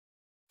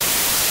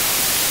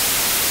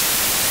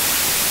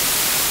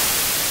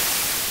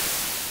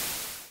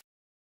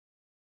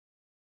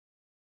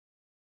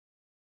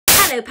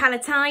Hello,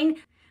 Palatine.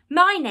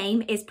 My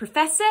name is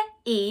Professor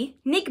E.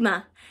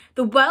 Nigma,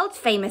 the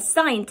world-famous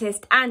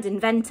scientist and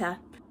inventor.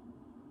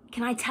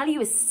 Can I tell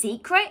you a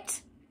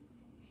secret?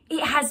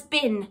 It has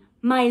been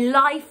my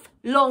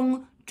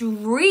lifelong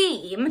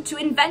dream to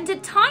invent a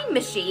time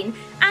machine,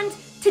 and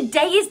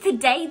today is the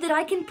day that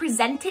I can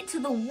present it to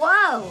the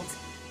world.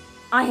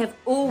 I have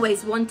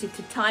always wanted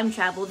to time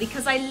travel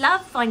because I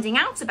love finding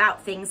out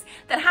about things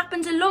that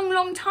happened a long,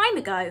 long time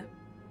ago.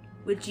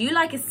 Would you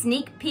like a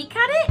sneak peek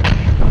at it?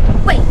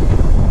 Wait,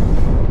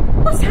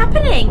 what's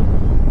happening?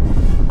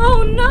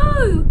 Oh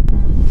no!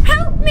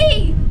 Help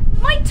me!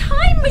 My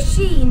time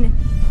machine!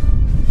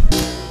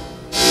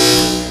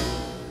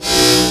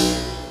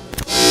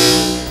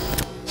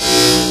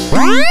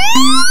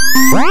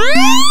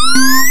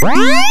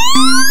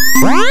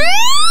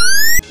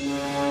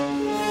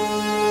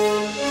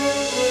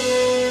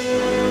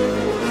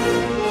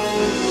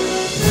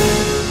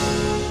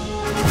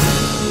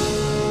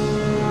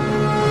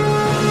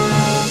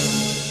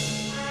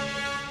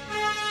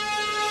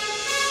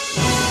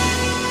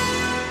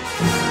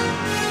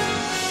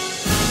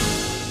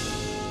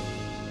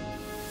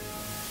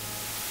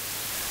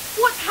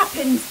 What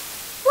happened?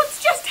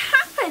 What's just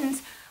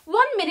happened?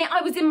 1 minute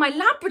I was in my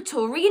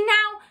laboratory and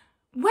now,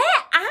 where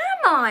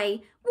am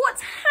I?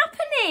 What's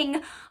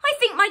happening? I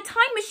think my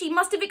time machine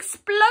must have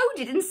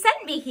exploded and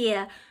sent me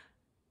here.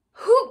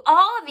 Who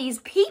are these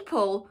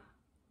people?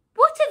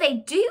 What are they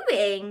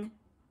doing?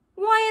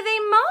 Why are they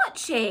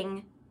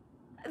marching?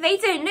 They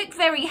don't look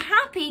very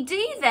happy,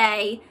 do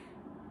they?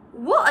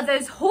 What are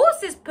those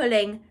horses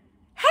pulling?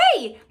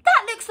 Hey,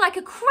 that looks like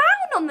a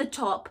crown on the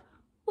top.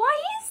 Why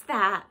is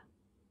that?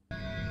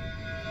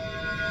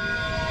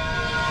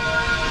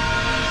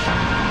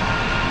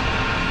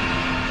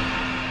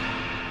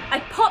 I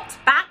popped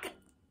back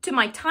to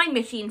my time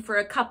machine for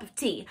a cup of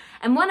tea,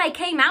 and when I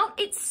came out,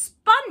 it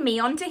spun me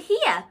onto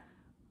here.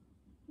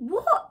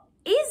 What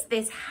is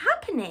this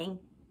happening?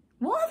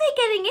 What are they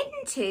getting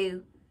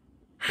into?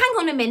 Hang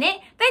on a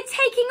minute, they're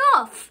taking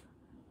off.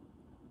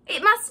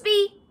 It must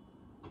be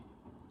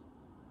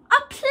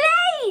a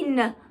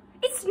plane.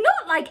 It's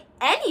not like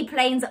any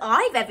planes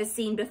I've ever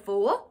seen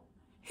before.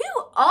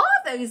 Who are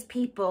those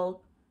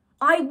people?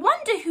 I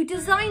wonder who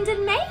designed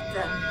and made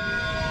them.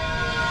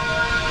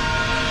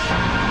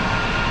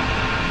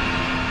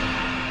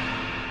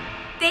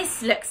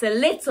 This looks a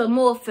little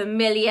more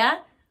familiar.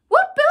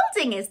 What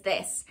building is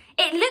this?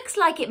 It looks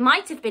like it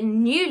might have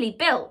been newly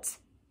built.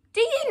 Do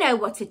you know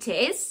what it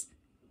is?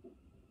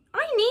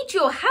 I need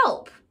your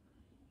help.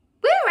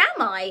 Where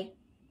am I?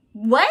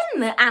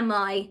 When am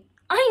I?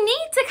 I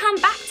need to come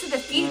back to the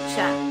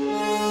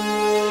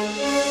future.